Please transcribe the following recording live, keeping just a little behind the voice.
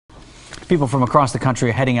People from across the country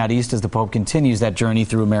are heading out east as the Pope continues that journey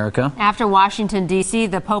through America. After Washington, D.C.,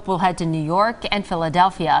 the Pope will head to New York and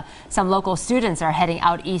Philadelphia. Some local students are heading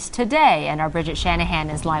out east today, and our Bridget Shanahan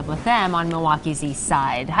is live with them on Milwaukee's east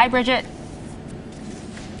side. Hi, Bridget.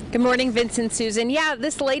 Good morning, Vincent, Susan. Yeah,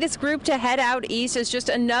 this latest group to head out east is just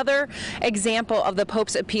another example of the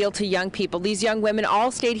Pope's appeal to young people. These young women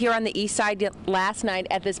all stayed here on the east side last night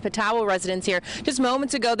at this Patawa residence here. Just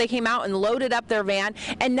moments ago, they came out and loaded up their van,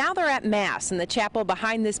 and now they're at Mass in the chapel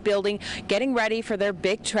behind this building, getting ready for their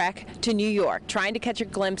big trek to New York, trying to catch a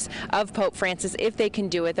glimpse of Pope Francis if they can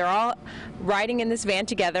do it. They're all riding in this van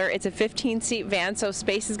together. It's a 15-seat van, so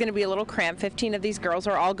space is going to be a little cramped. 15 of these girls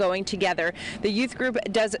are all going together. The youth group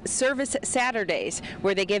does Service Saturdays,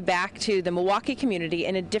 where they give back to the Milwaukee community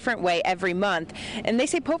in a different way every month. And they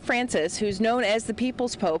say Pope Francis, who's known as the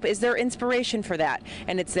People's Pope, is their inspiration for that.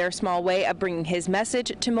 And it's their small way of bringing his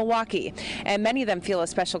message to Milwaukee. And many of them feel a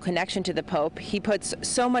special connection to the Pope. He puts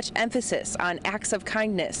so much emphasis on acts of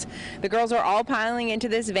kindness. The girls are all piling into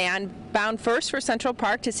this van, bound first for Central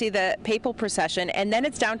Park to see the papal procession, and then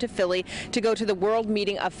it's down to Philly to go to the World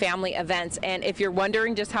Meeting of Family Events. And if you're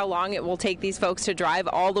wondering just how long it will take these folks to drive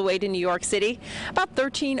all the way to New York City, about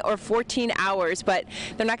 13 or 14 hours, but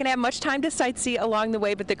they're not going to have much time to sightsee along the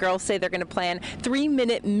way. But the girls say they're going to plan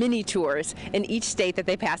 3-minute mini tours in each state that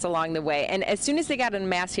they pass along the way. And as soon as they got en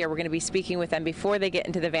masse here, we're going to be speaking with them before they get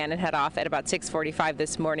into the van and head off at about 6:45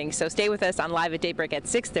 this morning. So stay with us on Live at Daybreak at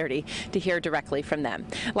 6:30 to hear directly from them.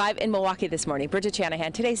 Live in Milwaukee this morning, Bridget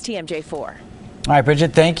Shanahan, today's TMJ4. All right,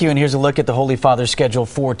 Bridget, thank you. And here's a look at the Holy Father's schedule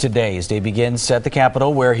for today. His day begins at the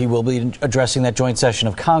Capitol, where he will be addressing that joint session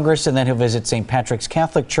of Congress, and then he'll visit St. Patrick's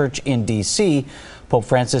Catholic Church in D.C. Pope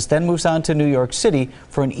Francis then moves on to New York City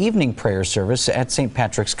for an evening prayer service at St.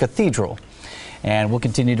 Patrick's Cathedral. And we'll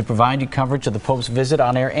continue to provide you coverage of the Pope's visit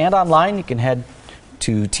on air and online. You can head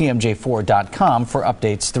to TMJ4.com for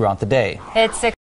updates throughout the day. It's 6